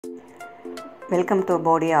Welcome to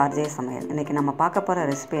Bodi RJ சமையல். இன்றைக்கி நம்ம பார்க்க போகிற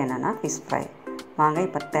ரெசிபி என்னென்னா ஃபிஷ் ஃப்ரை. வாங்க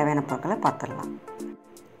இப்போ தேவையான பொருட்களை பார்த்துடலாம்.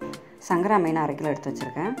 சங்கரா மீன் 1/2 கிலோ எடுத்து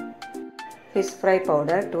வச்சுருக்கேன். Fish fry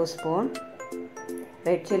powder 2 spoon,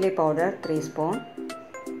 red chilli powder 3 spoon,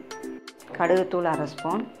 கடுகுத்தூள் 1/2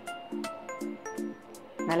 spoon,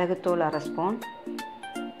 மிளகுத்தூள் 1/2 ஸ்பூன்,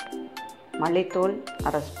 மல்லித்தூள்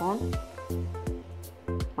 1/2 ஸ்பூன்,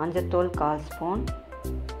 மஞ்சத்தூள் 1/4 ஸ்பூன்,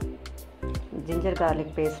 ஜிஞ்சர்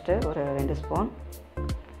கார்லிக் பேஸ்ட்டு ஒரு 2 ஸ்பூன்,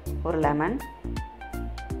 ஒரு லெமன்,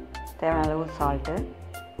 தேவையான அளவு சால்ட்டு,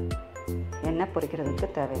 எண்ணெய் பொரிக்கிறதுக்கு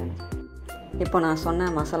தேவையானது. இப்போ நான்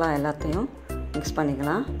சொன்ன மசாலா எல்லாத்தையும் மிக்ஸ்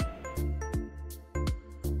பண்ணிக்கலாம்.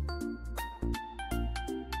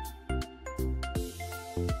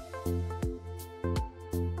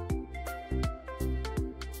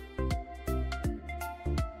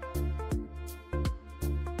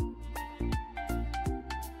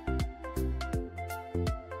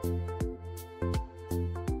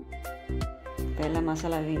 எல்லா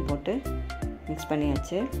மசாலாவையும் போட்டு மிக்ஸ்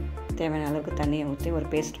பண்ணியாச்சு. தேவையான அளவுக்கு தண்ணியை ஊற்றி ஒரு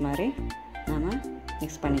பேஸ்ட் மாதிரி நாம்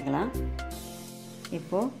மிக்ஸ் பண்ணிக்கலாம்.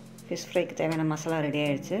 இப்போது ஃபிஷ் ஃப்ரைக்கு தேவையான மசாலா ரெடி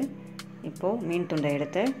ஆகிடுச்சு. இப்போது மீன் துண்டை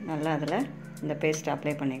எடுத்து நல்லா அதில் இந்த பேஸ்ட்டை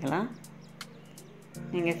அப்ளை பண்ணிக்கலாம்.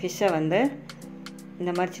 நீங்கள் ஃபிஷ்ஷை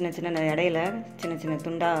இந்த மாதிரி சின்ன சின்ன இடையில சின்ன சின்ன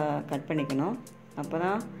துண்டாக கட் பண்ணிக்கணும். அப்போ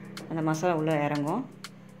தான் அந்த மசாலா உள்ளே இறங்கும்.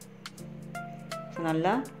 ஸோ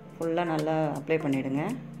நல்லா ஃபுல்லாக நல்லா அப்ளை பண்ணிவிடுங்க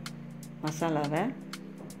மசாலாவை.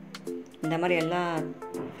 இந்த மாதிரி எல்லா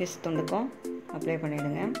ஃபிஷ் துண்டுக்கும் அப்ளை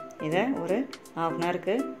பண்ணிவிடுங்க. இதை ஒரு 1/2 அன்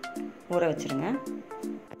ஹவருக்கு ஊற வச்சுருங்க.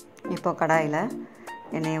 இப்போ கடாயில்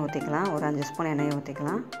எண்ணெயை ஊற்றிக்கலாம். ஒரு 5 ஸ்பூன் எண்ணெயை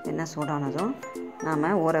ஊற்றிக்கலாம். எண்ணெய் சூடானதும் நாம்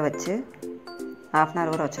ஊற வச்சு 1/2 அன்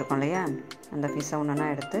ஹவர் ஊற வச்சுருக்கோம் இல்லையா, அந்த ஃபிஷ்ஷை ஒன்றுனா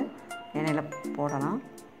எடுத்து எண்ணெயில் போடலாம்.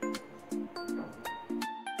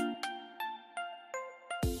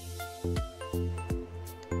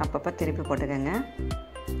 அப்பப்போ திருப்பி போட்டுக்கோங்க.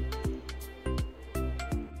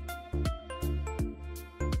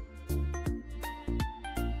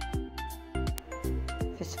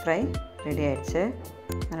 ஃபிஷ் ஃப்ரை ரெடி ஆகிடுச்சு.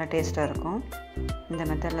 நல்லா டேஸ்ட்டாக இருக்கும். இந்த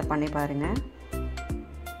மெத்தடில் பண்ணி பாருங்கள்.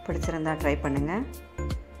 பிடிச்சிருந்தால் ட்ரை பண்ணுங்கள்,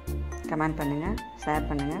 கமெண்ட் பண்ணுங்கள், ஷேர்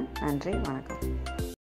பண்ணுங்கள். நன்றி, வணக்கம்.